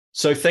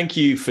So thank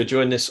you for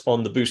joining us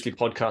on the Boostly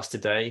podcast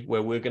today,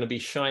 where we're going to be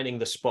shining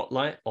the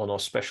spotlight on our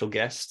special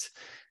guest.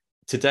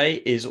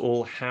 Today is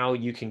all how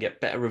you can get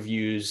better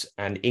reviews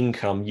and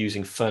income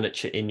using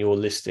furniture in your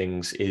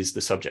listings is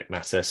the subject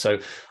matter. So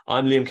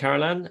I'm Liam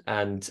Carolan,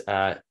 and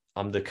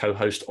I'm the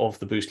co-host of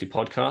the Boostly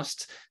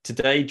podcast.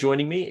 Today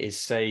joining me is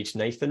Sage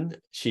Nathan.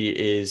 She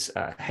is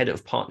head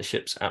of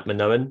partnerships at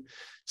Minoan.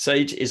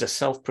 Sage is a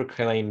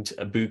self-proclaimed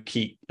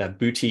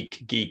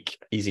boutique geek,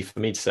 easy for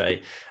me to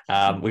say.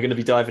 We're going to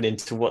be diving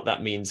into what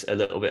that means a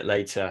little bit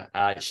later.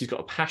 She's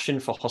got a passion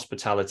for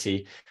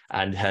hospitality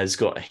and has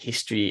got a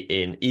history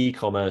in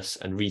e-commerce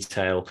and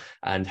retail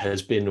and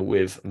has been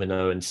with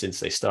Minoan since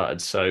they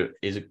started. So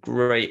is a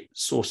great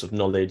source of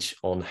knowledge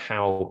on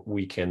how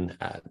we can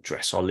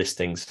dress our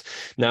listings.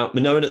 Now,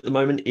 Minoan at the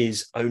moment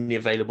is only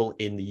available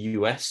in the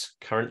US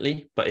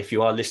currently, but if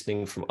you are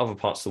listening from other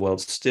parts of the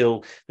world,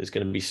 still there's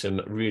going to be some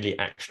really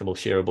actionable,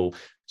 shareable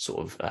sort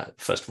of,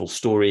 first of all,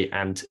 story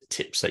and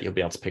tips that you'll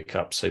be able to pick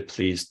up. So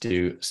please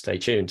do stay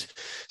tuned.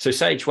 So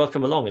Sage,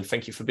 welcome along and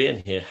thank you for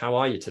being here. How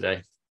are you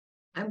today?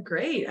 I'm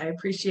great. I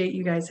appreciate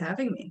you guys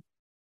having me.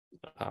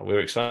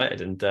 We're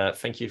excited and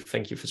thank you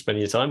for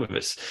spending your time with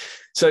us.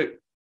 So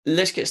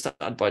let's get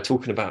started by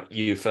talking about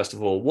you, first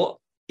of all. What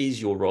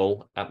is your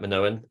role at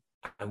Minoan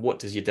and what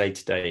does your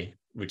day-to-day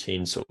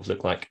routine sort of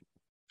look like?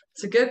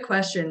 It's a good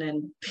question.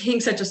 And being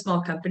such a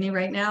small company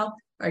right now,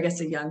 or I guess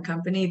a young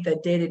company, the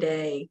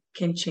day-to-day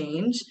can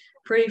change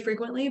pretty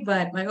frequently.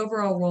 But my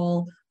overall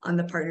role on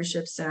the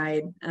partnership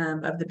side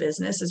of the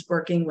business is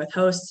working with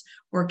hosts,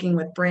 working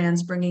with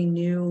brands, bringing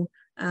new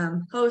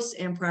hosts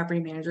and property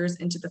managers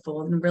into the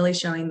fold and really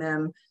showing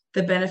them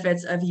the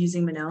benefits of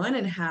using Minoan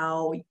and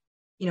how,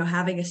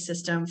 having a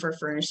system for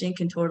furnishing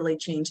can totally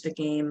change the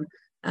game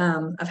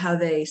of how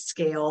they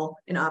scale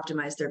and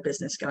optimize their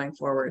business going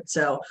forward.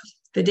 So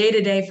the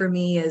day-to-day for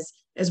me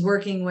is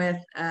working with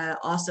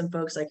awesome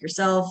folks like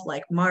yourself,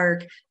 like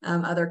Mark,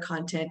 other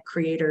content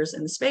creators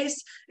in the space,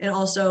 and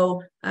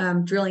also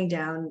drilling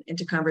down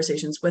into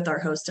conversations with our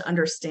hosts to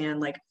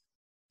understand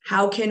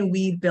how can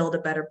we build a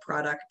better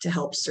product to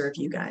help serve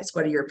you guys?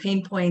 What are your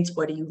pain points?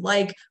 What do you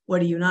like? What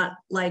do you not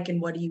like? And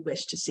what do you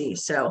wish to see?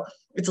 So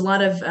it's a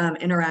lot of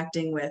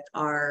interacting with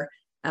our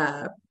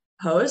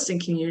hosts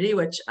and community,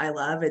 which I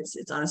love. It's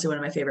honestly one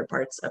of my favorite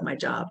parts of my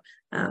job.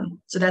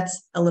 So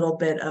that's a little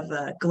bit of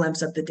a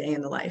glimpse of the day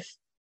in the life.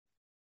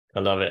 I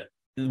love it.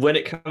 When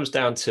it comes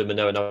down to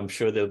Minoan, I'm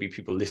sure there'll be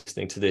people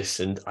listening to this,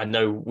 and I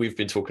know we've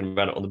been talking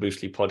about it on the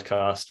Boostly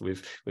podcast.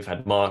 We've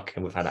had Mark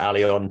and we've had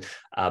Ali on,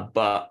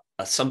 but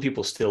some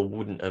people still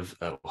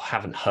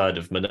haven't heard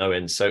of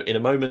Minoan. So in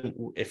a moment,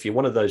 if you're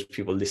one of those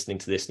people listening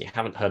to this and you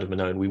haven't heard of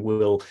Minoan, we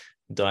will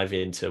dive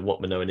into what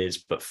Minoan is.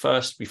 But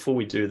first, before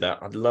we do that,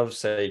 I'd love,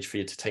 Sage, for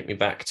you to take me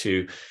back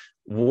to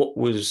what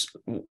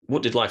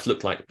did life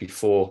look like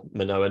before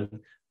Minoan,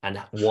 and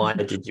why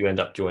did you end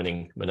up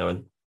joining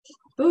Minoan?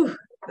 Ooh,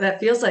 that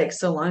feels like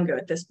so long ago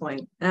at this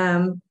point.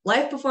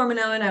 Life before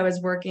Minoan, I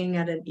was working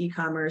at an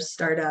e-commerce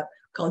startup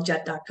called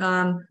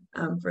Jet.com.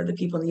 For the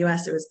people in the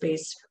US, it was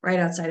based right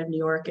outside of New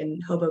York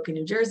in Hoboken,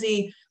 New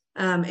Jersey.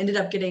 Ended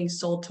up getting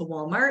sold to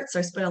Walmart. So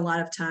I spent a lot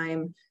of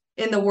time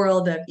in the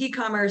world of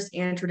e-commerce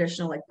and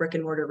traditional brick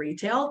and mortar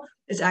retail.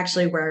 Is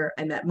actually where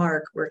I met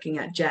Mark working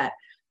at Jet.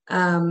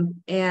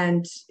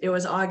 And it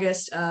was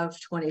August of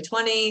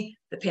 2020.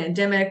 The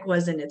pandemic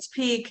was in its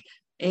peak.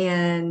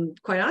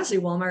 And quite honestly,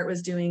 Walmart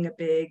was doing a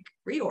big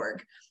reorg.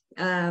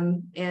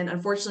 And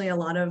unfortunately, a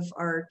lot of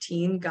our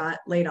team got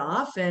laid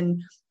off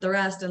and the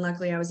rest, and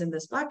luckily I was in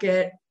this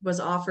bucket,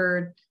 was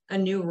offered a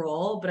new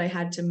role, but I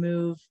had to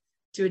move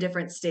to a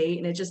different state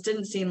and it just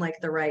didn't seem like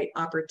the right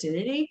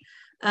opportunity.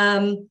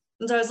 And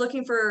so I was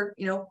looking for,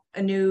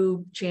 a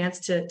new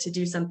chance to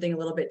do something a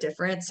little bit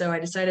different. So I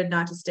decided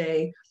not to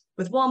stay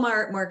with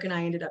Walmart. Mark and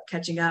I ended up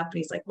catching up and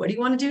he's like, what do you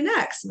want to do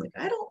next? I'm like,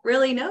 I don't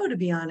really know, to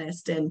be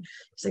honest. And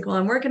he's like, well,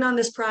 I'm working on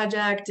this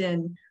project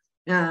and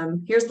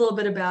here's a little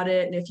bit about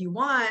it. And if you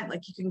want,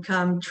 you can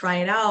come try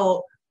it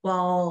out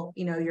while,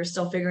 you're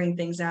still figuring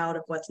things out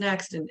of what's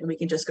next. And we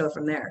can just go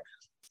from there.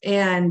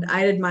 And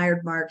I'd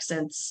admired Mark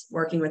since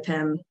working with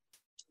him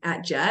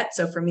at Jet.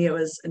 So for me, it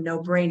was a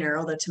no-brainer.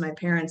 Although to my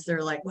parents,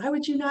 they're like, why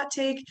would you not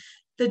take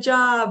the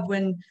job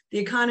when the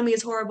economy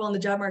is horrible and the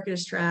job market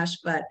is trash?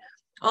 But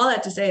all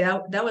that to say,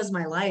 that was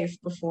my life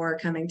before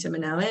coming to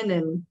Minoan,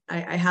 and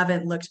I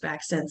haven't looked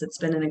back since. It's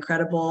been an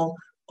incredible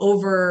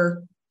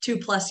over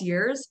 2+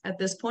 years at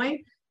this point,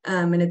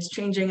 and it's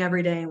changing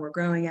every day, and we're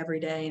growing every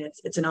day, and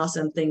it's an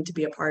awesome thing to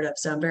be a part of.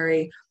 So I'm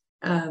very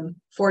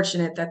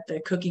fortunate that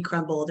the cookie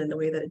crumbled in the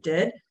way that it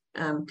did,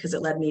 because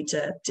it led me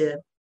to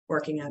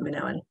working at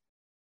Minoan.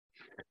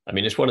 I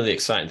mean, it's one of the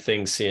exciting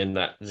things seeing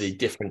that the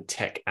different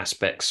tech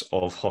aspects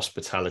of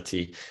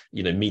hospitality,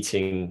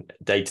 meeting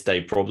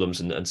day-to-day problems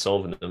and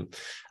solving them.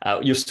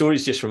 Your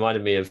stories just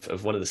reminded me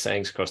of one of the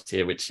sayings across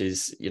here, which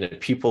is,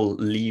 people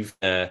leave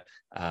their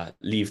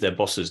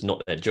bosses,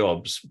 not their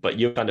jobs, but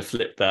you kind of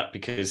flip that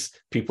because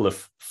people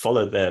have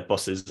followed their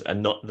bosses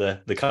and not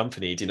the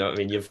company. Do you know what I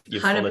mean? You've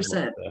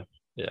 100%.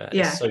 Yeah, it's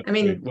Yeah. so I true.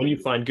 mean, When you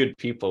find good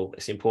people,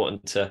 it's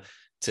important to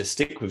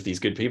stick with these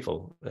good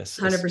people.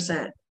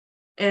 100%.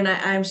 And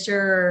I'm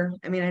sure,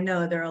 I mean, I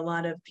know there are a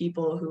lot of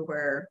people who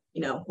were,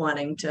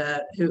 wanting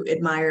to, who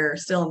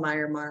still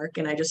admire Mark.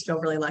 And I just feel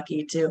really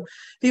lucky to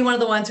be one of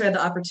the ones who had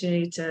the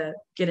opportunity to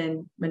get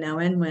in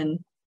Minoan when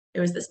it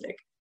was this big.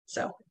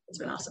 So it's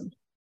been awesome.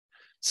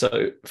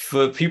 So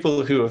for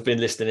people who have been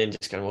listening in,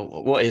 just going,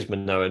 well, what is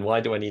Minoan? Why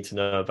do I need to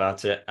know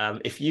about it?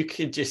 If you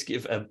could just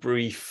give a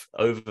brief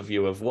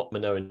overview of what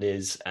Minoan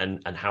is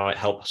and how it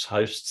helps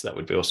hosts, that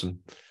would be awesome.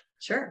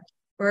 Sure.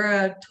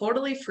 We're a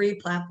totally free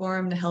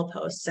platform to help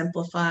hosts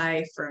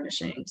simplify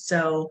furnishing.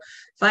 So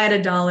if I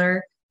had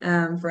 $1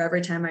 for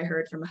every time I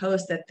heard from a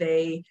host that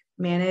they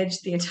manage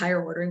the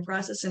entire ordering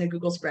process in a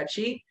Google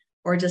spreadsheet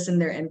or just in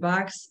their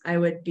inbox, I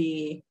would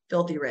be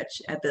filthy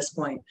rich at this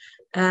point.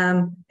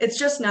 It's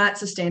just not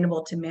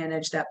sustainable to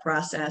manage that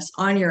process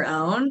on your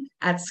own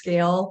at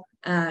scale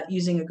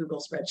using a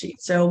Google spreadsheet.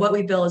 So what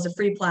we build is a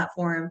free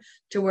platform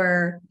to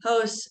where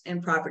hosts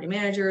and property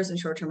managers and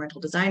short-term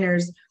rental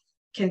designers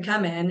can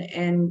come in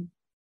and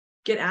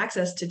get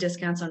access to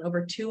discounts on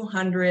over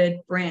 200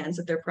 brands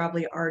that they're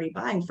probably already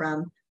buying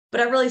from, but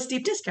at really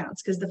steep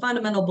discounts, because the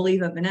fundamental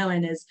belief of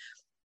Minoan is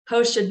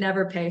hosts should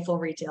never pay full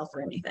retail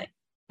for anything.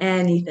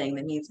 Anything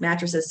that means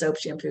mattresses, soap,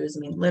 shampoos, I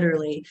mean,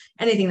 literally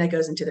anything that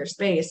goes into their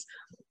space.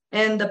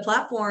 And the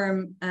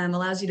platform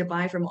allows you to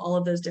buy from all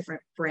of those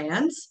different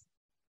brands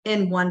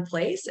in one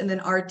place. And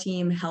then our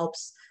team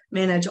helps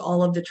manage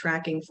all of the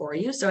tracking for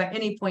you. So at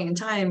any point in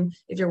time,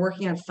 if you're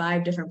working on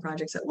 5 different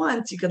projects at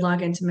once, you could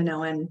log into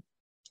Minoan,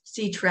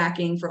 see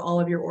tracking for all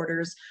of your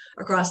orders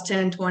across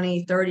 10,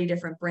 20, 30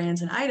 different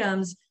brands and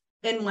items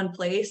in one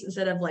place,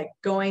 instead of like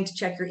going to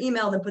check your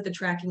email, then put the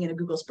tracking in a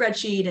Google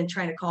spreadsheet and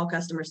trying to call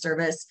customer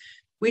service.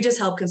 We just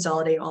help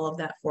consolidate all of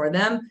that for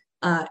them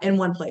in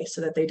one place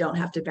so that they don't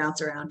have to bounce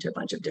around to a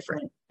bunch of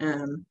different,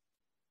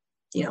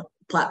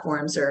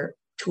 platforms or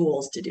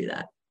tools to do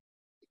that.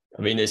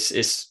 I mean,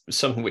 it's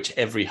something which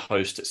every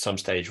host at some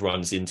stage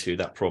runs into,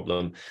 that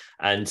problem.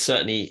 And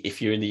certainly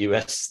if you're in the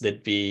US,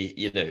 there'd be,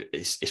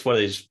 it's one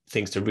of those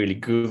things to really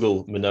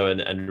Google Minoan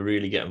and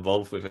really get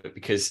involved with it,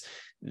 because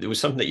there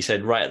was something that you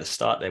said right at the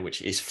start there,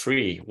 which is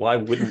free. Why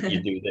wouldn't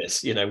you do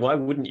this? Why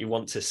wouldn't you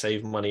want to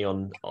save money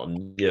on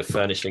your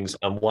furnishings?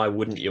 And why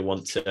wouldn't you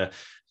want to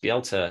be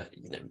able to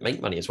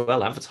make money as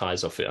well,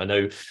 advertise off it? I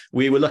know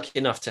we were lucky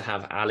enough to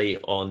have Ali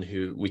on,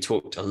 who we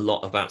talked a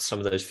lot about some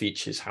of those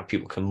features, how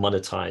people can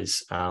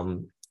monetize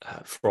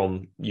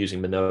from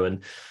using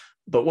Minoan.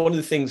 But one of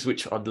the things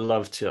which I'd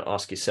love to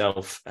ask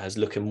yourself, as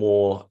looking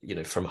more,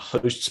 from a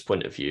host's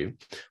point of view,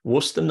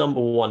 what's the number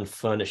one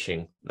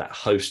furnishing that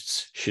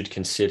hosts should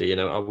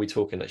consider? Are we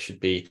talking that should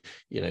be,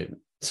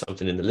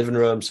 something in the living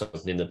room,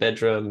 something in the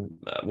bedroom?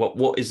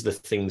 What is the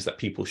things that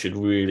people should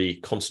really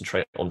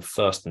concentrate on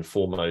first and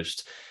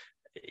foremost,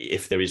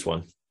 if there is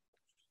one?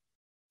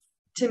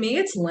 To me,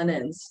 it's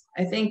linens.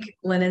 I think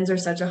linens are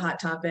such a hot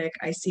topic.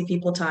 I see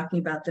people talking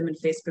about them in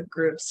Facebook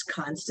groups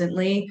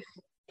constantly.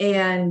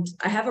 And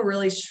I have a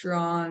really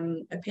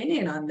strong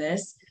opinion on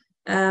this.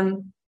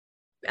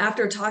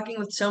 After talking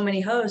with so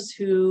many hosts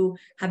who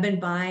have been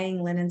buying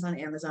linens on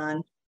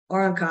Amazon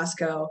or on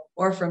Costco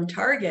or from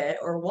Target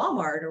or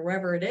Walmart or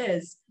wherever it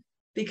is,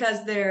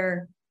 because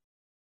they're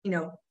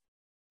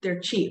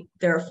cheap,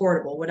 they're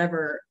affordable,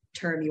 whatever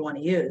term you want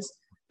to use.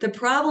 The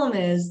problem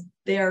is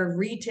they are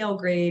retail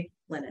grade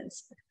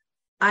linens.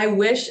 I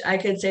wish I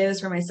could say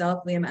this for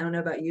myself, Liam. I don't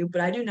know about you,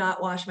 but I do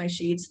not wash my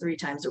sheets 3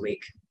 times a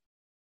week.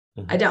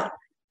 I don't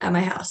at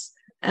my house.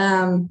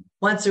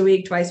 Once a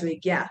week, twice a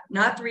week. Yeah,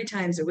 not 3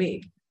 times a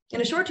week.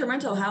 In a short-term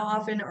rental, how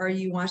often are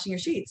you washing your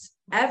sheets?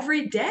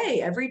 Every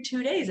day, every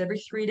 2 days, every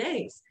 3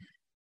 days.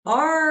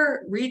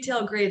 Our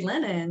retail grade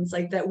linens,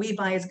 like that we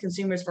buy as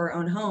consumers for our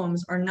own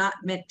homes, are not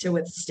meant to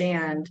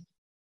withstand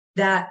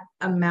that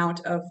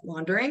amount of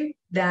laundering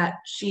that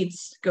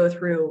sheets go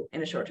through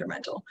in a short-term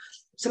rental.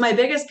 So my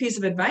biggest piece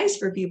of advice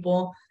for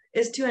people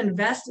is to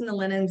invest in the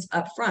linens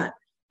up front.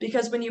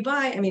 Because when you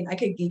buy, I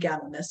could geek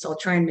out on this, so I'll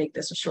try and make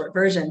this a short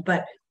version,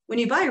 but when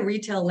you buy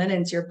retail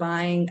linens, you're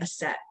buying a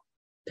set,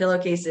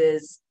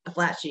 pillowcases, a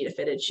flat sheet, a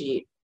fitted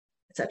sheet,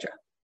 etc.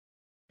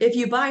 If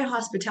you buy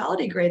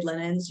hospitality grade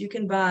linens, you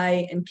can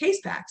buy in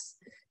case packs,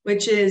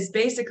 which is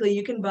basically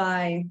you can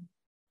buy,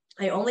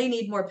 I only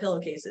need more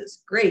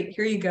pillowcases. Great,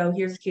 here you go.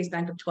 Here's a case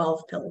pack of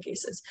 12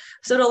 pillowcases.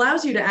 So it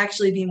allows you to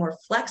actually be more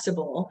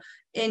flexible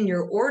in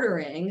your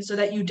ordering so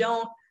that you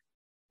don't,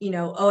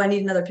 I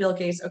need another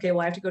pillowcase. Okay, well,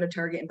 I have to go to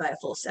Target and buy a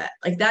full set.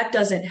 Like that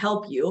doesn't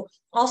help you.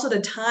 Also, the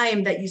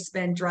time that you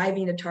spend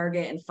driving to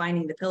Target and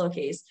finding the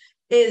pillowcase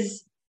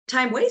is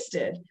time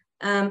wasted.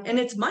 And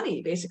it's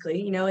money,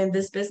 basically. In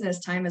this business,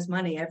 time is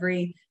money,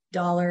 every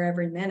dollar,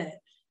 every minute.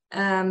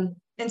 And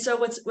so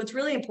what's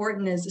really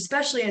important is,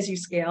 especially as you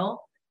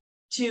scale,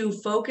 to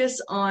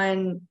focus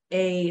on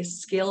a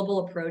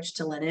scalable approach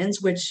to linens,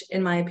 which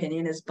in my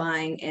opinion is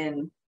buying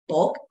in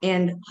bulk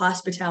and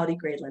hospitality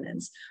grade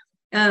linens.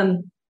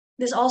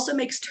 This also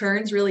makes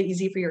turns really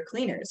easy for your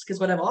cleaners, because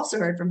what I've also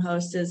heard from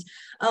hosts is,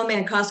 oh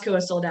man, Costco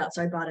was sold out,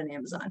 so I bought an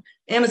Amazon.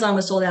 Amazon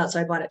was sold out,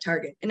 so I bought at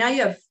Target. And now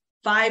you have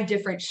 5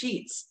 different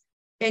sheets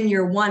in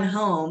your one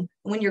home.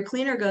 And when your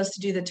cleaner goes to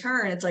do the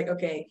turn, it's like,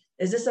 okay,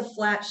 is this a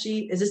flat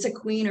sheet? Is this a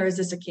queen or is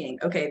this a king?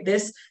 Okay,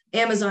 this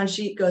Amazon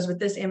sheet goes with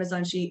this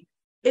Amazon sheet.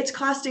 It's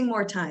costing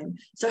more time.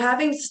 So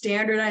having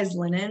standardized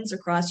linens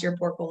across your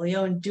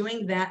portfolio and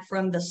doing that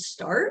from the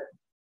start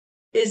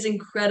is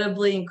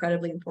incredibly,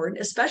 incredibly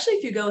important, especially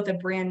if you go with a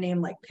brand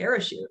name like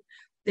Parachute.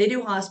 They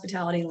do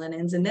hospitality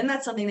linens, and then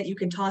that's something that you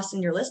can toss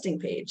in your listing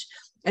page.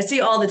 I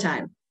see all the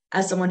time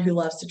as someone who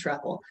loves to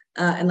travel,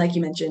 and like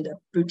you mentioned, a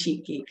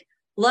boutique geek.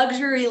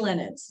 Luxury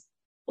linens.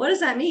 What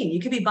does that mean?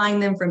 You could be buying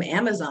them from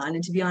Amazon,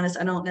 and to be honest,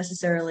 I don't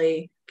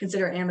necessarily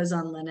consider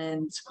Amazon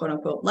linens, quote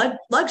unquote,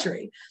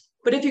 luxury.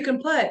 But if you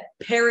can put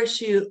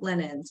Parachute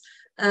linens,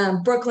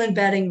 Brooklyn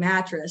bedding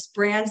mattress,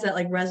 brands that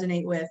like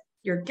resonate with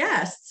your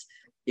guests,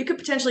 you could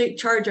potentially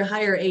charge a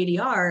higher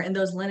ADR and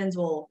those linens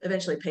will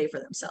eventually pay for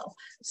themselves.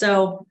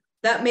 So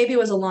that maybe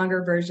was a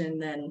longer version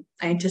than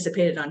I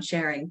anticipated on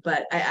sharing,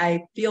 but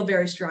I feel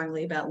very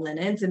strongly about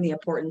linens and the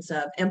importance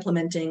of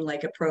implementing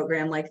like a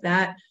program like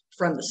that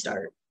from the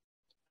start.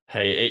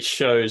 Hey, it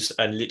shows,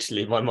 and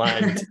literally my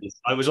mind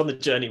I was on the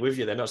journey with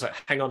you then. I was like,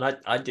 hang on,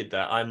 I did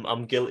that.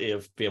 I'm guilty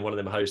of being one of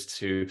them hosts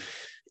who,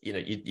 you know,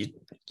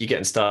 you're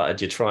getting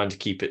started, you're trying to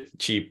keep it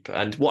cheap.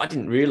 And what I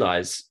didn't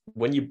realize,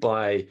 when you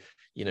buy,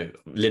 you know,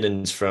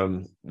 linens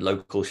from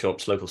local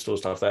shops, local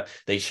stores, stuff like that,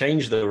 they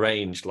change the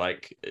range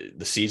like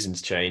the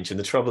seasons change. And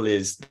the trouble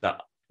is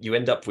that you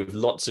end up with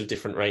lots of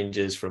different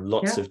ranges from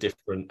lots of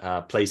different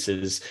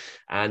places,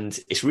 and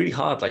it's really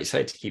hard, like you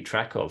say, to keep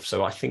track of.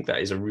 So I think that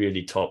is a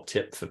really top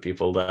tip for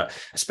people, that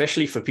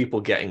especially for people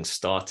getting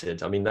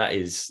started. I mean, that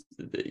is,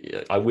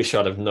 I wish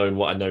I'd have known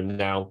what I know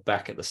now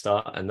back at the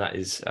start, and that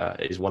is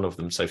one of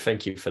them. So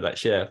thank you for that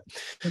share.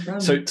 No,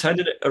 so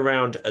turning it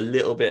around a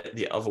little bit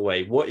the other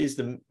way, what is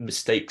the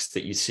mistakes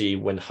that you see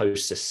when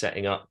hosts are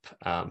setting up,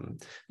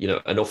 you know,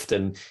 and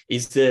often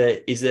is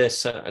there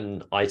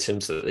certain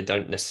items that they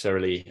don't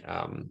necessarily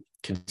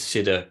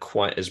consider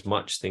quite as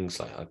much, things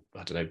like, I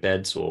don't know,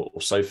 beds or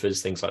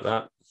sofas, things like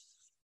that?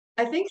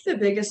 I think the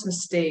biggest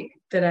mistake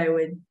that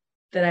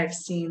I've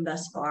seen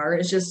thus far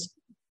is just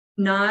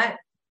not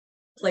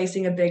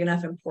placing a big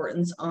enough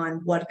importance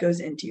on what goes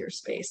into your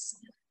space.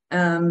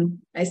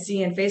 I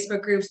see in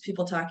Facebook groups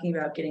people talking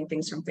about getting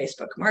things from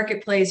Facebook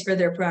Marketplace for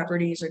their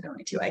properties or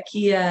going to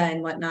IKEA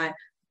and whatnot.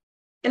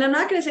 And I'm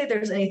not going to say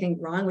there's anything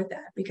wrong with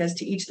that, because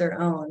to each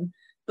their own.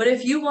 But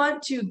if you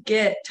want to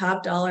get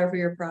top dollar for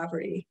your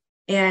property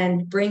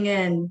and bring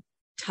in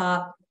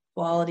top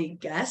quality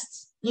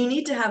guests, you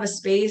need to have a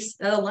space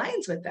that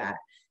aligns with that.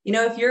 You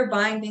know, if you're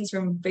buying things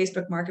from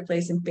Facebook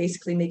Marketplace and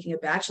basically making a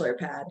bachelor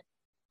pad,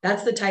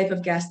 that's the type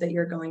of guest that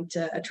you're going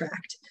to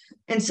attract.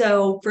 And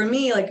so for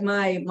me, like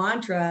my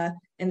mantra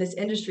in this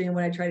industry and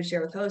what I try to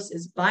share with hosts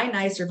is buy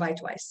nice or buy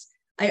twice.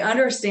 I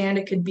understand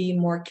it could be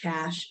more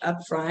cash up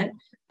front,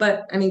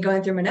 but I mean,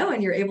 going through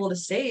Minoan, you're able to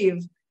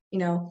save, you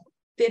know,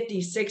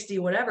 50, 60,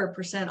 whatever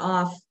 %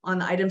 off on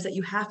the items that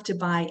you have to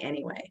buy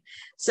anyway.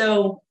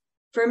 So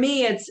for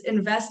me, it's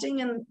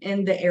investing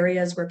in the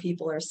areas where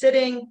people are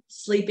sitting,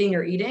 sleeping,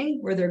 or eating,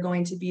 where they're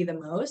going to be the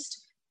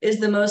most, is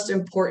the most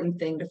important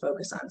thing to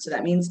focus on. So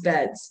that means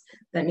beds,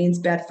 that means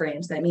bed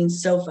frames, that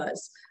means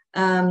sofas,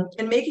 and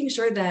making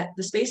sure that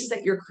the spaces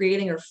that you're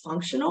creating are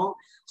functional.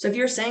 So if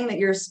you're saying that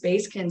your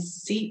space can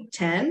seat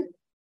 10,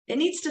 it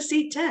needs to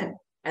seat 10.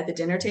 At the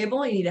dinner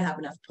table, you need to have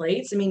enough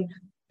plates. I mean,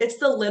 it's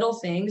the little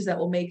things that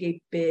will make a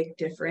big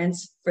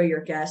difference for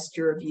your guests,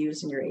 your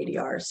reviews, and your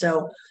ADR.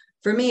 So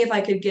for me, if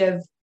I could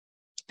give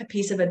a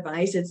piece of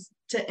advice, it's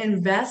to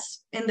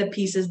invest in the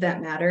pieces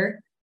that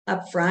matter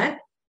up front,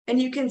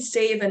 and you can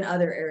save in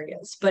other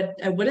areas. But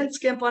I wouldn't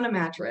skimp on a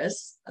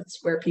mattress. That's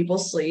where people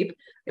sleep.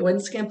 I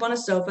wouldn't skimp on a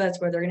sofa.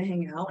 That's where they're going to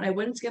hang out. And I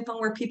wouldn't skimp on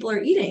where people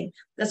are eating.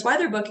 That's why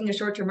they're booking a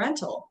short-term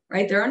rental,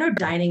 right? There are no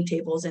dining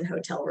tables in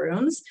hotel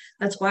rooms.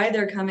 That's why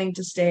they're coming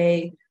to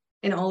stay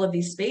in all of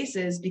these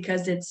spaces,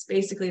 because it's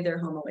basically their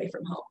home away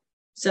from home.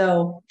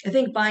 So I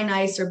think buy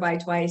nice or buy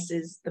twice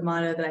is the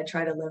motto that I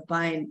try to live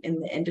by in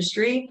the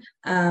industry.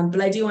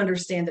 But I do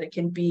understand that it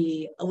can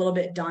be a little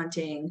bit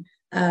daunting,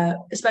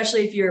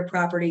 especially if your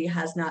property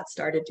has not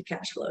started to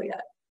cash flow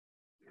yet.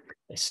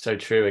 It's so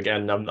true.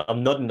 Again,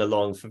 I'm nodding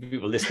along for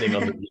people listening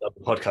on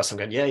the podcast. I'm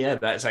going, yeah,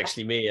 that's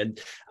actually me. And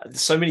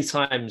so many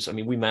times, I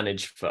mean, we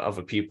manage for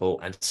other people,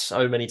 and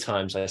so many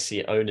times I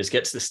see owners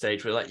get to the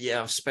stage where like, yeah,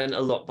 I've spent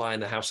a lot buying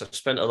the house. I've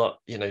spent a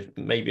lot, you know,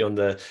 maybe on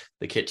the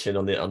kitchen,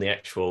 on the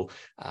actual,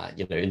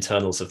 you know,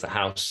 internals of the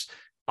house.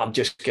 I'll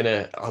just get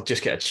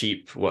a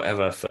cheap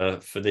whatever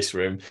for this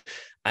room.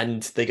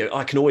 and they go, oh,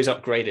 I can always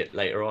upgrade it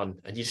later on.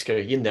 And you just go,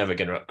 you're never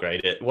going to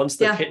upgrade it. Once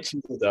the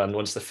pictures are done,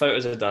 once the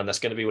photos are done, that's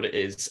going to be what it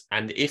is.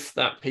 And if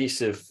that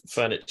piece of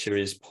furniture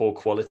is poor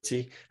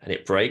quality and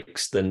it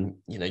breaks, then,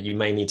 you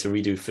may need to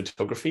redo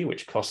photography,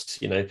 which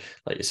costs,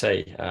 like you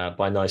say,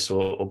 buy nice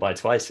or buy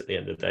twice at the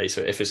end of the day.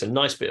 So if it's a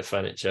nice bit of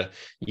furniture,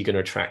 you're going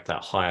to attract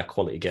that higher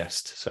quality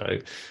guest. So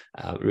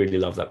really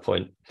love that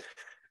point.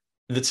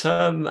 The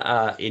term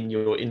in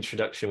your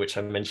introduction, which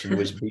I mentioned,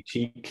 was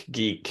boutique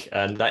geek.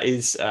 And that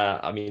is,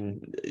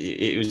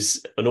 it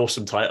was an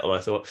awesome title, I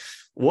thought.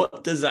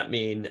 What does that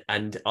mean?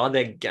 And are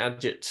there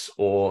gadgets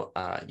or,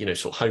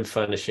 sort of home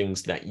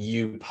furnishings that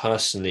you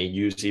personally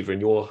use either in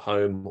your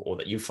home or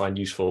that you find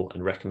useful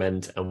and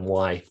recommend, and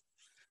why?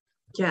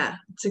 Yeah,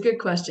 it's a good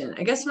question.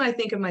 I guess when I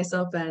think of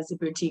myself as a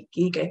boutique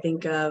geek, I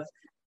think of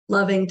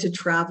loving to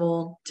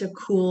travel to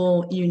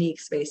cool, unique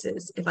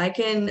spaces. If I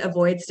can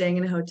avoid staying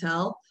in a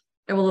hotel,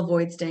 I will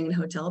avoid staying in a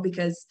hotel,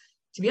 because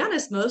to be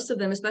honest, most of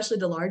them, especially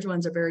the large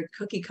ones, are very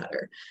cookie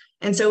cutter.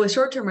 And so with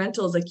short-term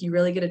rentals, like, you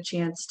really get a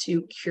chance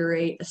to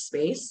curate a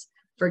space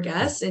for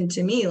guests. And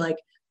to me, like,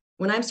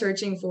 when I'm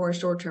searching for a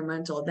short-term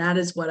rental, that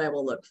is what I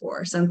will look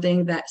for.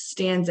 Something that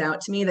stands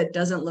out to me, that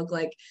doesn't look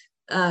like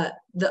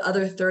the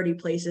other 30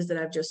 places that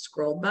I've just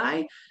scrolled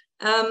by.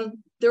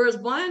 There was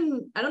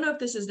one, I don't know if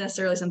this is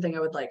necessarily something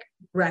I would like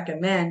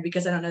recommend,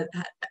 because I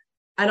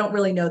don't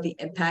really know the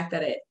impact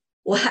that it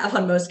will have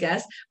on most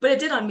guests, but it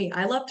did on me.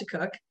 I love to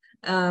cook.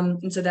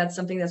 And so that's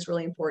something that's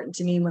really important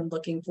to me when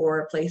looking for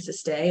a place to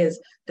stay, is,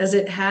 does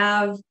it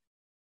have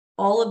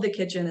all of the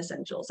kitchen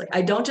essentials? Like,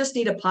 I don't just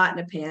need a pot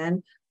and a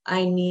pan.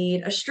 I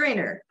need a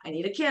strainer. I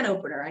need a can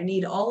opener. I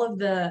need all of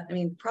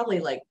probably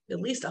like at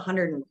least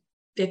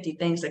 150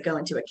 things that go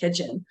into a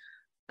kitchen.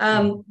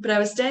 But I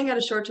was staying at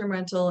a short-term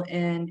rental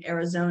in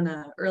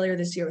Arizona earlier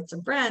this year with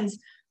some friends.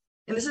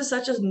 And this is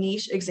such a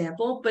niche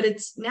example, but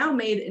it's now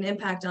made an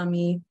impact on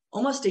me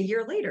almost a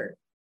year later.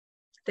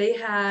 They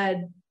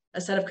had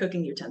a set of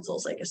cooking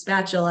utensils, like a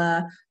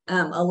spatula,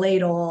 a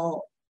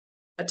ladle,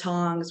 a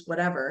tongs,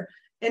 whatever.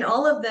 And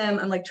all of them,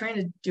 I'm like trying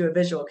to do a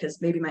visual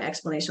because maybe my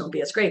explanation won't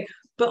be as great,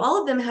 but all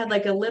of them had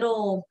like a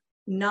little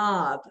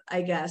knob,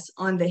 I guess,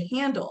 on the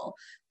handle,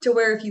 to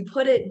where if you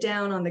put it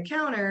down on the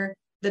counter,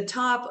 the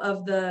top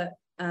of the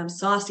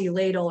saucy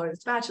ladle or the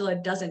spatula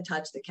doesn't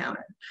touch the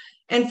counter.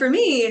 And for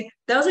me,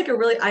 that was like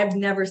I've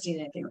never seen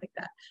anything like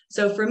that.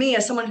 So for me,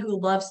 as someone who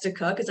loves to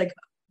cook, it's like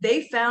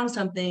they found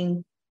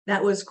something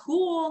that was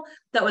cool,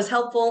 that was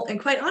helpful, and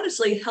quite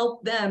honestly,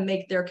 helped them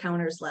make their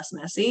counters less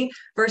messy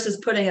versus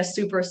putting a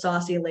super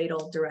saucy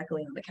ladle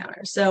directly on the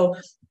counter. So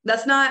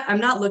I'm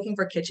not looking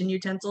for kitchen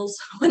utensils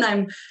when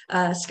I'm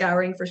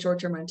scouring for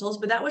short-term rentals,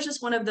 but that was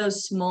just one of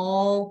those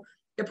small,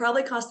 it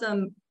probably cost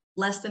them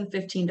less than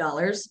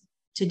 $15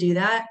 to do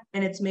that.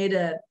 And it's made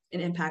an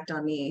impact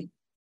on me,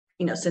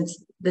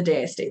 since the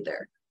day I stayed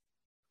there.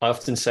 I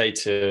often say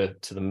to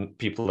the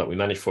people that we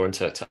manage for and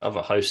to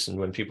other hosts, and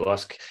when people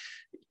ask,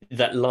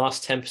 that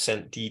last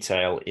 10%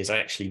 detail is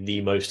actually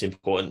the most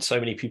important. So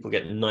many people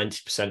get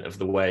 90% of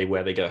the way,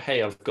 where they go,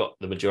 hey, I've got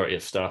the majority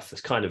of stuff,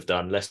 it's kind of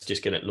done, let's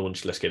just get it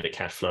launched, let's get it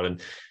cash flow.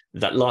 And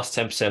that last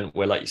 10%,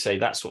 where, like you say,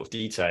 that sort of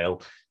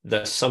detail,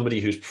 there's somebody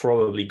who's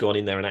probably gone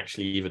in there and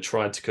actually either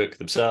tried to cook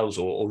themselves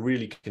or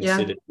really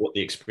considered what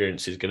the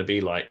experience is going to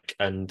be like.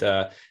 And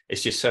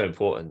it's just so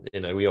important.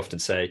 We often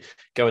say,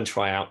 go and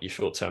try out your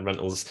short-term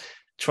rentals,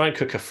 try and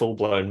cook a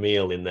full-blown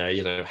meal in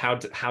there. How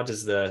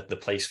does the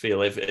place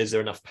feel? Is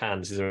there enough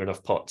pans? Is there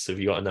enough pots? Have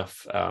you got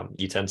enough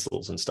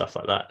utensils and stuff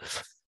like that?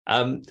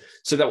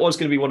 So that was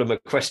going to be one of my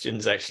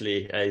questions,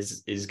 actually,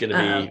 is going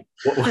to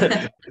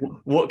be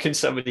what can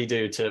somebody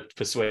do to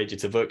persuade you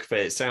to book? But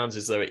it sounds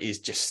as though it is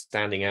just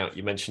standing out.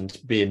 You mentioned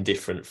being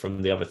different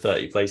from the other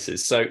 30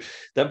 places. So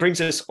that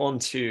brings us on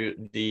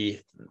to the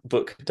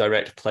Book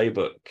Direct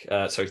playbook.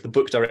 The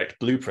Book Direct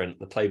blueprint.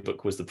 The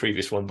playbook was the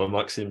previous one by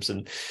Mark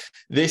Simpson.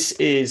 This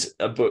is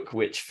a book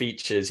which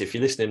features, if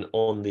you're listening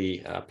on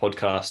the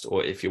podcast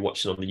or if you're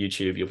watching on the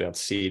YouTube, you'll be able to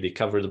see the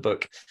cover of the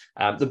book.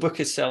 The book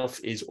itself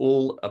is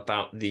all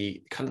about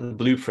the kind of the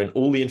blueprint,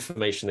 all the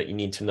information that you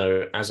need to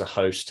know as a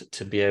host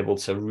to be able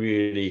to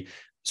really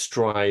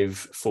strive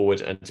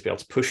forward and to be able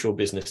to push your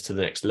business to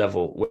the next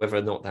level, whether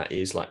or not that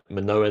is like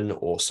Minoan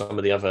or some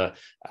of the other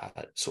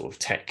sort of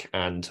tech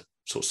and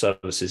sort of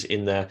services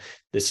in there.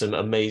 There's some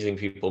amazing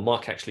people.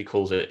 Mark actually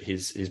calls it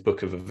his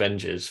book of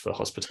Avengers for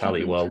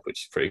hospitality world,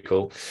 which is pretty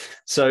cool.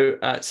 So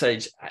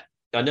Sage,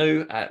 I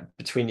know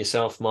between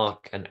yourself,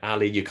 Mark, and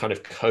Ali, you kind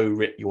of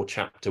co-writ your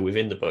chapter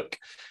within the book.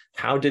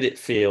 How did it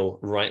feel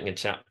writing a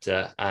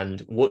chapter,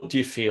 and what do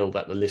you feel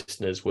that the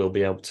listeners will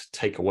be able to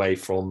take away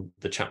from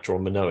the chapter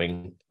on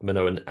Minoan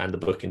and the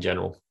book in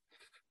general?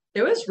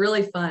 It was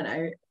really fun.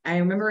 I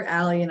remember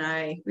Ali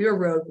and we were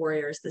road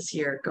warriors this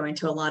year, going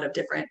to a lot of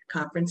different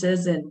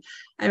conferences. And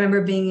I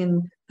remember being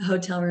in a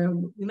hotel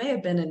room. We may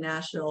have been in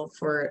Nashville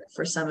for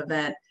some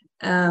event.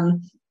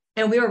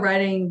 And we were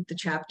writing the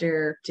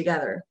chapter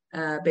together,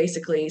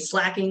 basically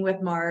slacking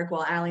with Mark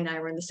while Ali and I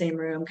were in the same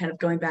room, kind of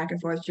going back and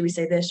forth. Should we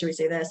say this? Should we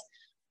say this?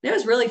 And it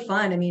was really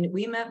fun. I mean,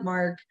 we met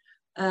Mark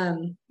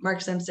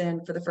Mark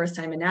Simpson for the first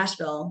time in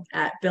Nashville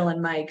at Bill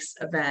and Mike's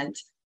event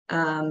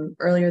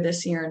earlier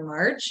this year in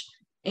March.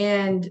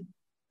 And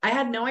I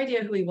had no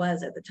idea who he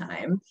was at the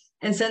time.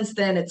 And since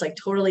then, it's like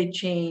totally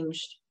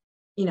changed,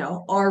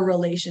 our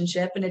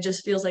relationship. And it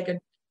just feels like an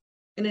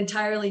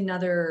entirely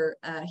another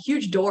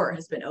huge door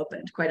has been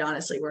opened, quite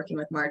honestly, working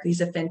with Mark.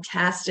 He's a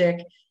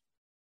fantastic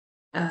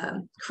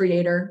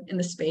creator in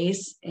the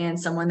space and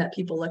someone that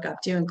people look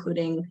up to,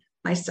 including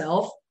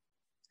myself.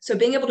 So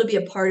being able to be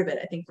a part of it,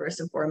 I think first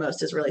and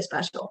foremost is really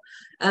special.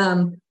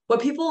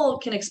 What people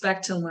can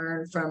expect to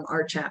learn from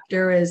our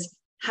chapter is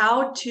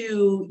how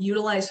to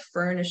utilize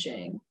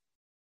furnishing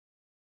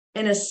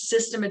in a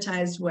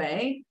systematized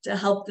way to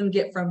help them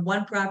get from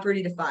one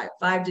property to 5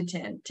 to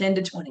 10, 10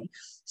 to 20,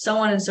 so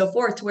on and so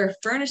forth, to where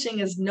furnishing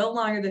is no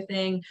longer the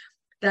thing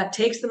that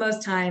takes the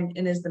most time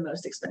and is the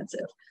most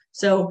expensive.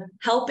 So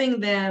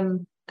helping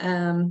them,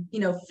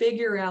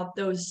 figure out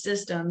those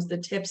systems, the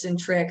tips and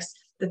tricks,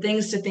 the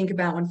things to think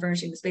about when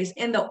furnishing the space,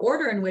 and the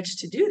order in which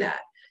to do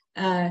that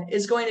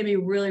is going to be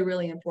really,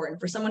 really important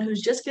for someone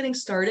who's just getting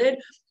started,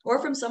 or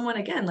from someone,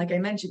 again, like I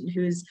mentioned,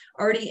 who's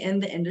already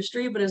in the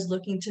industry, but is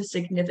looking to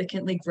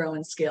significantly grow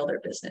and scale their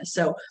business.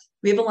 So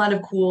we have a lot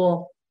of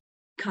cool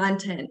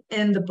content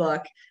in the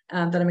book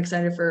that I'm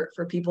excited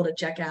for people to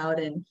check out,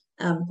 and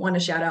want to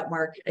shout out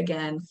Mark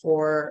again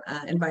for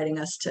inviting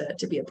us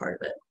to be a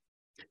part of it.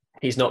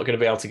 He's not going to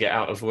be able to get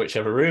out of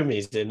whichever room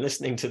he's in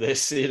listening to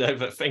this,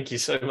 but thank you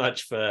so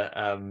much for,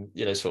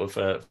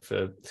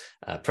 for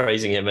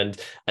praising him.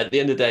 And at the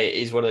end of the day,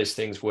 it's one of those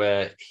things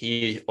where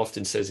he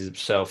often says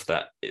himself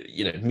that,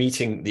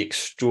 meeting the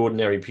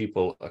extraordinary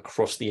people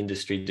across the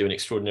industry doing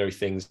extraordinary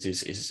things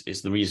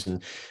is the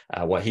reason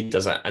why he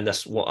does that. And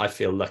that's what I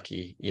feel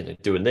lucky,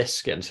 doing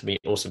this, getting to meet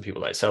awesome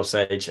people like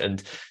SalesAge,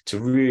 and to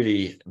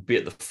really be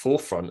at the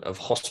forefront of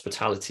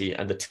hospitality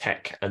and the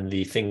tech and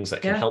the things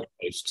that can help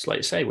hosts, like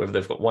you say, whether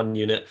they've got 1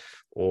 unit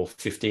or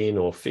 15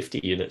 or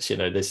 50 units,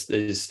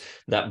 there's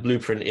that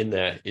blueprint in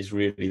there is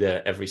really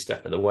there every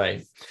step of the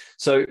way.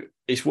 So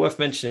it's worth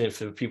mentioning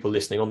for people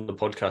listening on the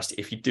podcast,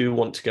 if you do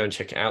want to go and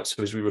check it out.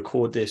 So as we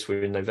record this,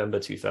 we're in November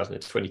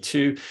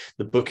 2022.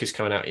 The book is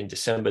coming out in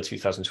December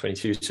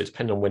 2022. So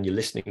depending on when you're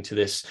listening to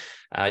this,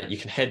 you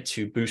can head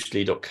to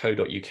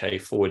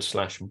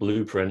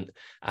boostly.co.uk/blueprint,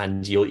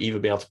 and you'll either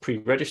be able to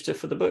pre-register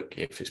for the book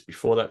if it's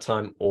before that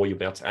time, or you'll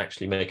be able to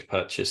actually make a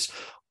purchase.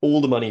 All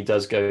the money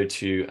does go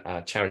to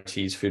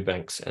charities, food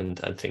banks, and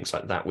things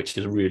like that, which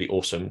is really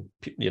awesome.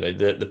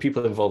 The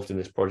people involved in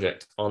this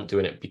project aren't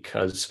doing it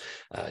because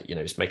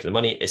it's making the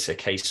money. It's a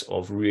case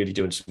of really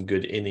doing some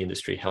good in the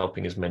industry,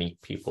 helping as many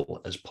people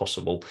as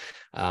possible.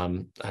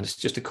 And it's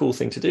just a cool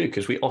thing to do,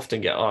 because we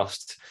often get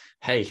asked,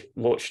 hey,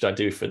 what should I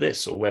do for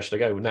this? Or where should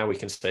I go? Now we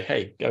can say,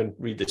 hey, go and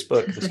read this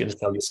book. It's going to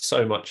tell you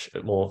so much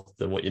more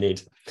than what you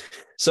need.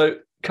 So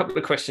couple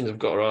of questions I've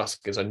got to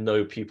ask, because I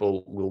know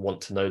people will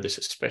want to know this,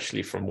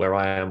 especially from where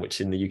I am,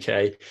 which is in the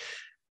UK.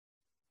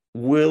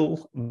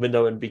 Will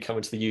Minoan be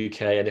coming to the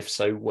UK? And if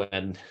so,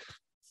 when?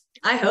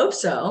 I hope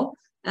so.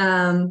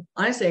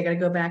 Honestly, I got to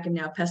go back and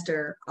now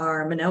pester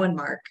our Minoan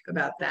Mark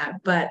about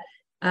that. But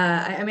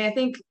I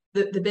think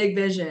the big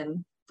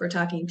vision for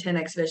talking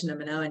 10x vision of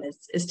Minoan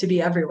is to be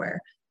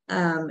everywhere.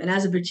 And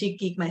as a boutique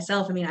geek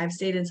myself, I've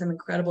stayed in some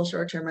incredible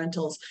short-term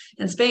rentals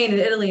in Spain and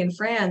Italy and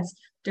France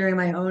during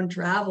my own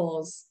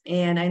travels.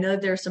 And I know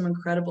that there are some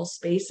incredible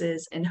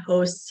spaces and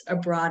hosts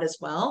abroad as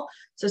well.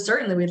 So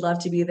certainly we'd love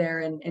to be there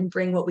and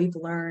bring what we've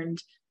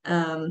learned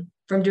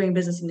from doing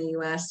business in the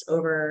US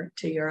over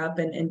to Europe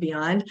and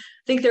beyond.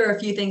 I think there are a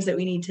few things that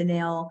we need to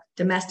nail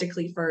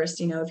domestically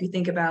first. If you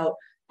think about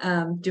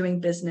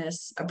doing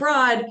business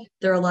abroad,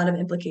 there are a lot of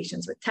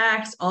implications with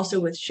tax, also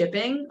with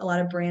shipping. A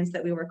lot of brands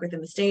that we work with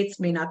in the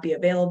States may not be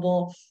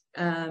available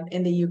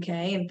in the UK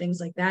and things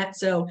like that.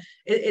 So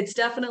it's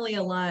definitely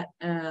a lot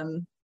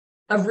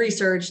of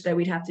research that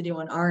we'd have to do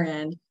on our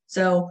end.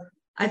 So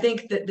I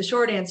think that the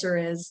short answer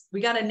is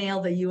we got to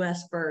nail the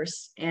US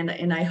first.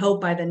 And I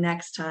hope by the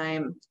next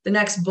time the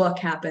next book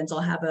happens, I'll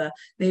have a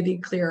maybe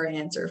clearer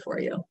answer for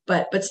you.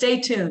 But stay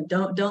tuned.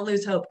 Don't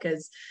lose hope,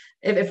 because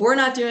if we're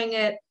not doing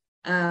it,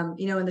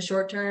 in the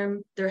short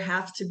term, there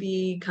have to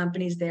be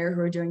companies there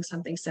who are doing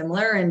something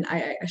similar. And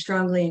I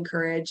strongly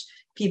encourage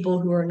people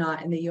who are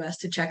not in the US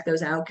to check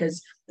those out,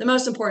 because the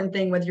most important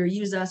thing, whether you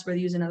use us, whether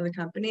you use another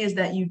company, is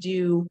that you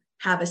do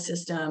have a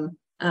system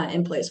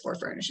in place for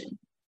furnishing.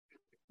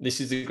 This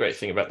is the great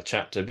thing about the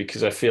chapter,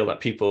 because I feel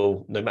that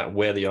people, no matter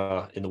where they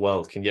are in the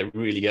world, can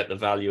really get the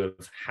value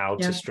of how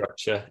to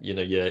structure,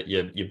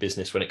 your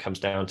business when it comes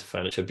down to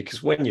furniture.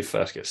 Because when you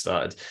first get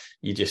started,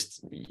 you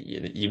just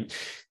you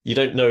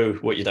don't know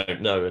what you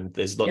don't know, and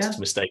there's lots of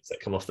mistakes that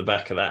come off the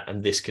back of that.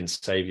 And this can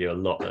save you a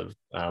lot of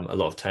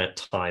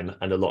time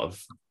and a lot of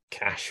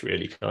cash,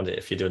 really, can't it,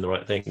 if you're doing the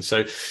right thing?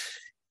 So,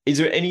 is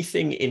there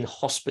anything in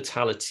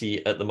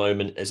hospitality at the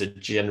moment as a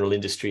general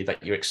industry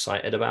that you're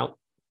excited about?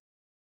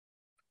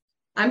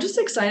 I'm just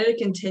excited to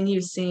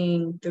continue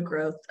seeing the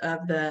growth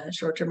of the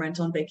short-term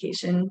rental and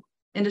vacation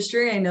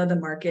industry. I know the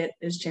market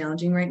is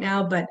challenging right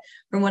now, but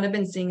from what I've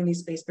been seeing in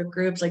these Facebook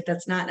groups, like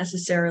that's not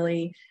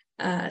necessarily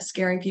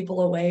scaring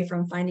people away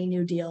from finding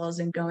new deals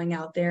and going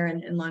out there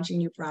and launching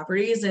new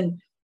properties. And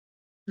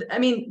I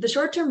mean, the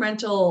short-term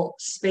rental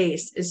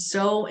space is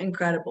so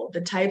incredible.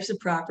 The types of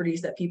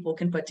properties that people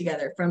can put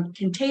together, from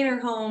container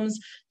homes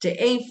to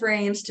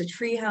A-frames to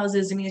tree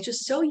houses. I mean, it's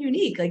just so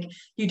unique. Like,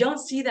 you don't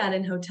see that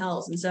in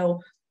hotels. And so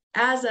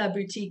as a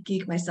boutique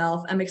geek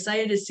myself, I'm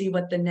excited to see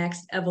what the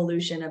next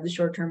evolution of the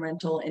short-term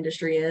rental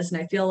industry is.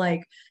 And I feel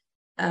like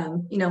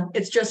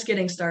it's just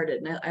getting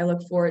started. And I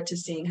look forward to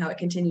seeing how it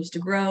continues to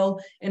grow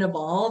and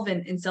evolve.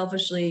 And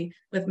selfishly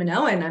with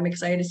Minoan, I'm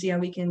excited to see how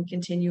we can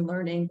continue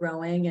learning,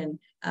 growing, and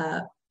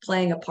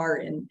playing a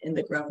part in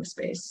the growing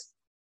space.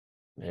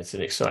 It's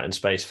an exciting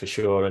space for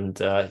sure. And,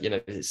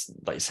 it's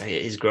like you say,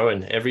 it is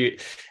growing.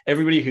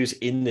 Everybody who's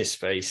in this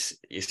space,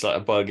 it's like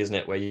a bug, isn't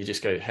it? Where you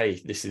just go, hey,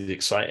 this is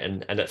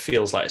exciting. And it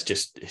feels like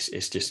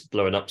it's just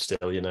blowing up still,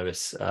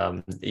 it's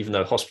even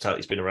though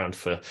hospitality's been around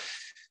for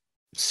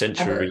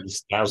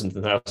centuries, thousands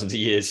and thousands of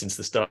years since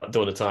the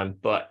dawn of time,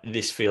 but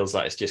this feels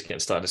like it's just getting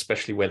started,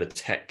 especially where the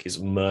tech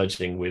is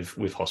merging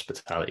with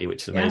hospitality,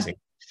 which is amazing.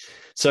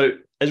 So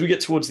as we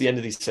get towards the end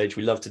of this stage,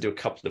 we love to do a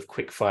couple of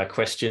quick fire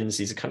questions.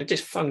 These are kind of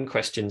just fun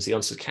questions. The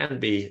answers can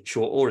be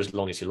short or as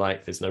long as you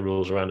like. There's no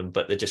rules around them,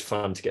 but they're just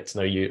fun to get to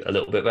know you a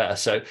little bit better.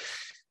 So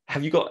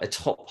have you got a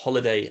top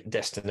holiday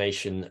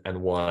destination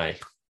and why?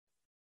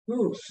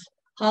 Oof.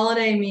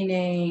 Holiday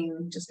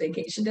meaning just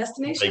vacation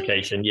destination?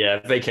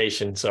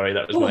 Vacation. Sorry,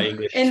 that was my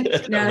English. And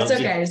no, it's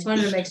okay. I just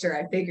wanted to make sure.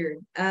 I figured.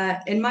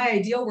 In my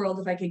ideal world,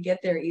 if I could get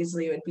there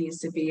easily, it would be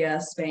Sevilla,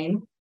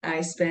 Spain.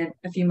 I spent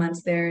a few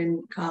months there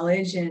in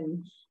college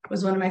and it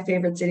was one of my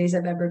favorite cities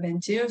I've ever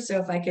been to. So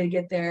if I could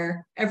get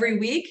there every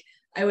week,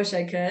 I wish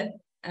I could.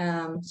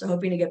 So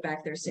hoping to get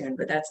back there soon,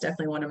 but that's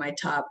definitely one of my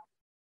top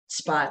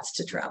spots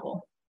to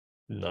travel.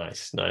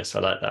 Nice. I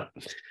like that.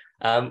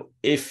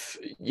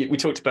 We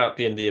talked about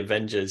being the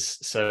Avengers.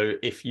 So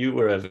if you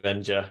were an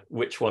Avenger,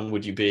 which one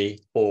would you be,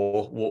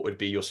 or what would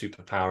be your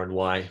superpower and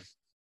why?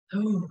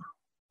 Oh,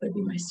 would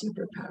be my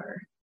superpower.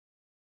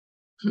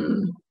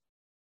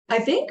 I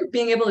think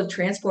being able to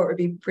transport would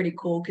be pretty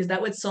cool because that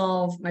would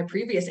solve my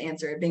previous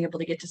answer of being able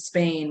to get to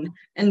Spain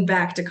and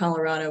back to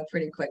Colorado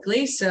pretty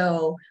quickly.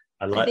 So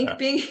I think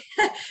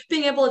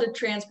being able to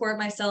transport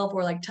myself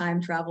or like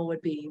time travel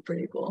would be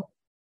pretty cool.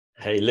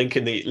 Hey,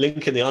 linking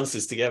the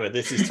answers together.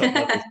 This is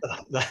top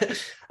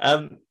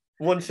level.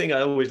 One thing I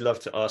always love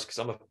to ask, because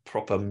I'm a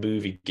proper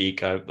movie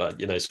geek,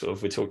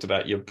 we talked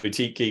about your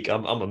boutique geek.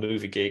 I'm a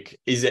movie geek.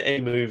 Is there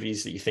any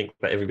movies that you think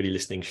that everybody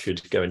listening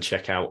should go and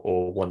check out,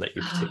 or one that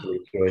you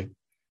particularly enjoy?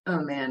 Oh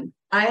man,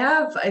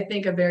 I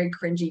think, a very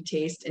cringy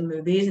taste in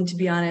movies. And to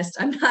be honest,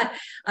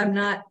 I'm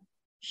not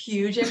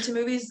huge into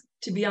movies.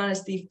 To be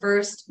honest, the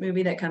first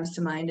movie that comes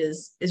to mind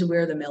is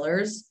We're the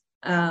Millers.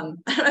 I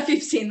don't know if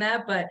you've seen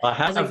that, but I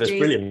have. That's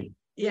brilliant.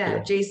 Yeah,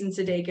 Jason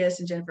Sudeikis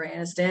and Jennifer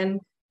Aniston.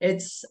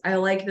 I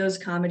like those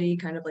comedy,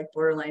 kind of like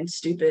borderline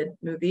stupid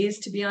movies,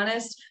 to be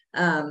honest.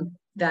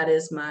 That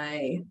is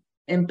my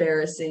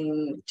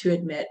embarrassing to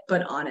admit,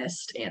 but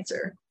honest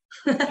answer.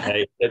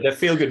 Hey, they're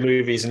feel-good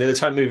movies, and they're the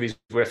type of movies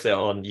where if they're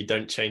on, you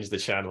don't change the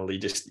channel. You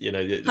just,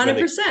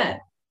 100%.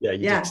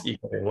 You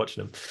can watch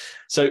them.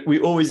 So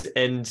we always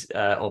end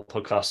our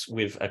podcast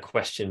with a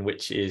question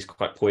which is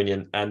quite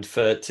poignant. And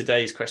for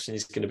today's question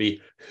is going to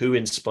be, who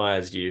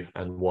inspires you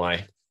and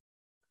why?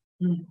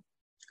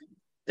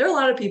 There are a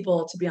lot of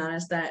people, to be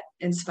honest, that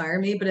inspire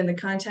me, but in the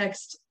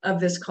context of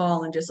this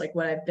call and just like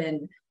what I've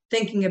been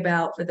thinking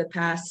about for the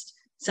past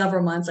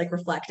several months, like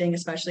reflecting,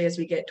 especially as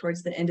we get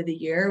towards the end of the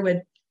year,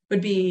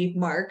 would be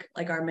Mark,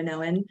 like our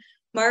Minoan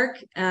Mark.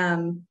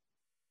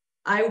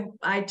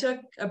 I took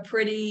a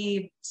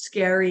pretty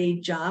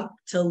scary jump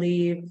to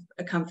leave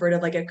a comfort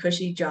of like a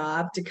cushy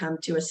job to come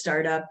to a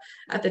startup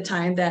at the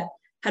time that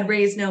had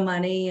raised no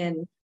money.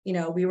 And,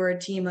 we were a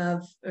team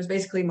of, it was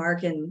basically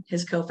Mark and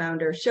his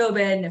co-founder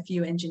Shobit and a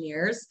few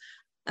engineers.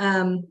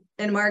 And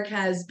Mark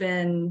has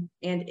been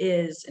and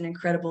is an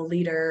incredible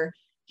leader.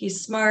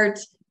 He's smart,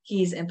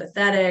 he's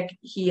empathetic,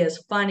 he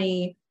is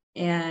funny,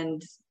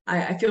 and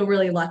I feel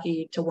really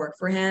lucky to work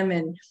for him.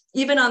 And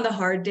even on the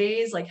hard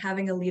days, like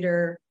having a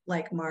leader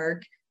like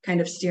Mark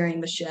kind of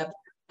steering the ship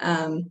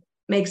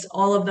makes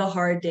all of the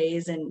hard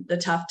days and the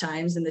tough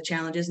times and the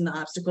challenges and the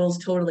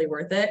obstacles totally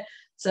worth it.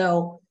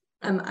 So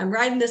I'm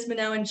riding this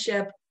Minoan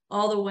ship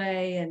all the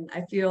way, and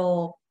I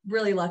feel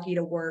really lucky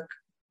to work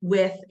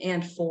with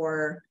and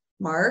for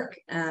Mark.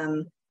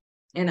 And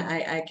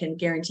I can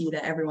guarantee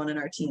that everyone in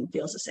our team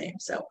feels the same.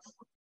 So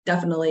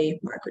definitely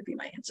Mark would be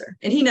my answer.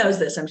 And he knows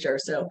this, I'm sure.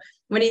 So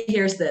when he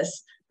hears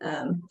this,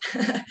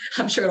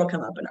 I'm sure it'll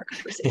come up in our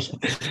conversation.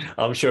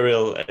 I'm sure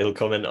he'll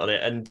comment on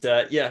it. And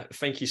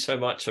thank you so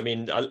much. I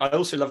mean, I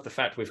also love the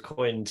fact we've got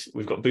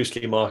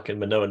Boostly Mark and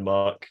Minoan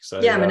Mark.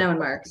 So Minoan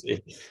Mark. We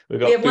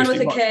have one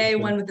with a K,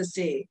 one with a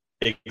C.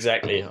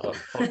 Exactly.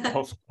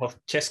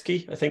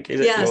 Chesky, I think,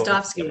 is it? Yeah,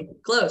 Stovsky.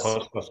 Close.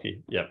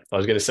 Stovsky. Yeah, I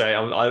was going to say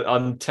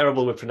I'm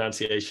terrible with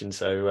pronunciation,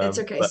 so It's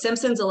okay. but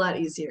Simpson's a lot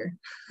easier.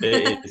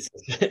 it is.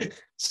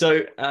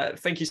 So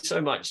thank you so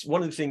much.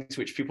 One of the things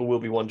which people will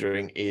be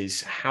wondering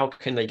is how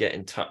can they get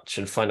in touch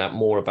and find out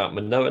more about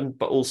Minoan,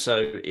 but also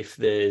if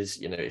there's,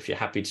 if you're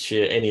happy to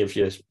share any of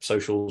your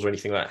socials or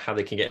anything like that, how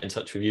they can get in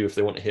touch with you if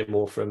they want to hear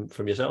more from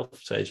yourself,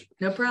 Sage.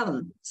 No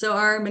problem. So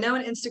our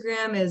Minoan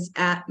Instagram is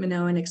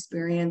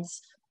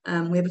 @MinoanExperience.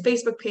 We have a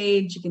Facebook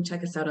page. You can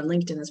check us out on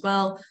LinkedIn as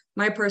well.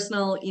 My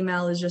personal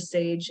email is just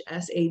Sage,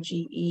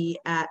 SAGE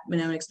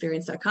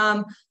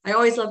 @MinoanExperience.com. I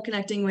always love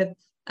connecting with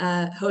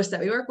hosts that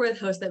we work with,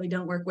 hosts that we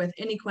don't work with.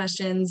 Any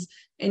questions,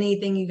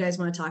 anything you guys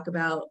want to talk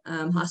about,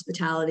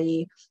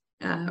 hospitality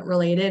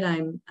related,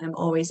 I'm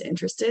always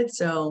interested.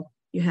 So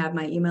you have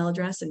my email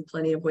address and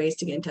plenty of ways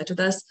to get in touch with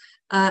us.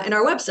 And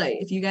our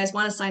website, if you guys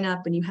want to sign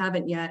up and you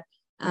haven't yet,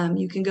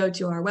 you can go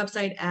to our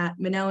website at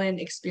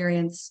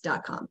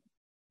minoanexperience.com.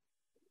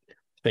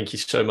 Thank you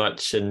so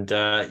much. And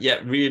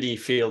really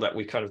feel that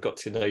we kind of got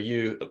to know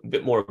you a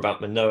bit more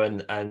about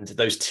Minoan and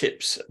those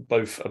tips,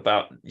 both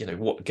about,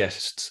 what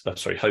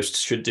hosts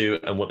should do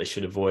and what they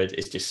should avoid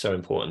is just so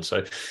important.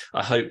 So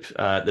I hope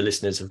the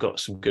listeners have got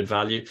some good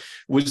value.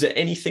 Was there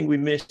anything we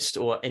missed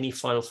or any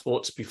final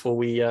thoughts before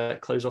we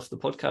close off the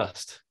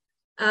podcast?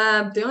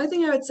 The only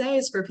thing I would say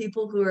is for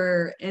people who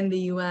are in the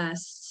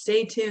US,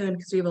 stay tuned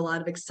because we have a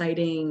lot of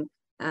exciting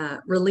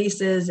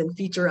releases and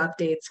feature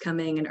updates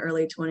coming in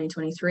early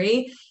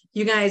 2023.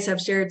 You guys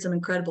have shared some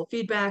incredible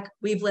feedback.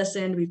 We've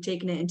listened, we've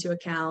taken it into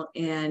account,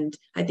 and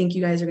I think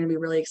you guys are going to be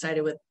really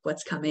excited with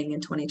what's coming in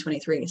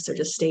 2023. So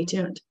just stay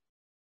tuned.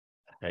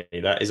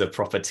 Hey, that is a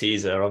proper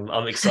teaser.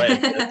 I'm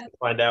excited to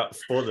find out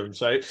for them.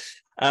 So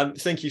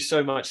thank you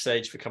so much,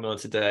 Sage, for coming on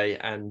today.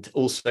 And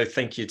also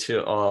thank you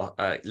to our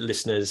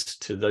listeners,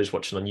 to those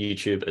watching on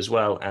YouTube as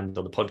well and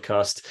on the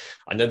podcast.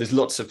 I know there's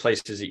lots of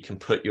places that you can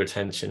put your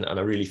attention, and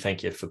I really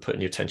thank you for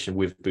putting your attention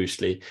with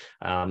Boostly.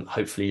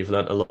 Hopefully you've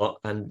learned a lot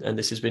and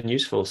this has been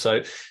useful.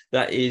 So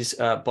that is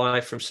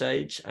bye from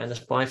Sage, and that's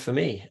bye for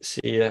me.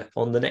 See you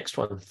on the next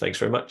one. Thanks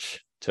very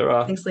much.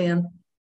 Ta-ra. Thanks, Liam.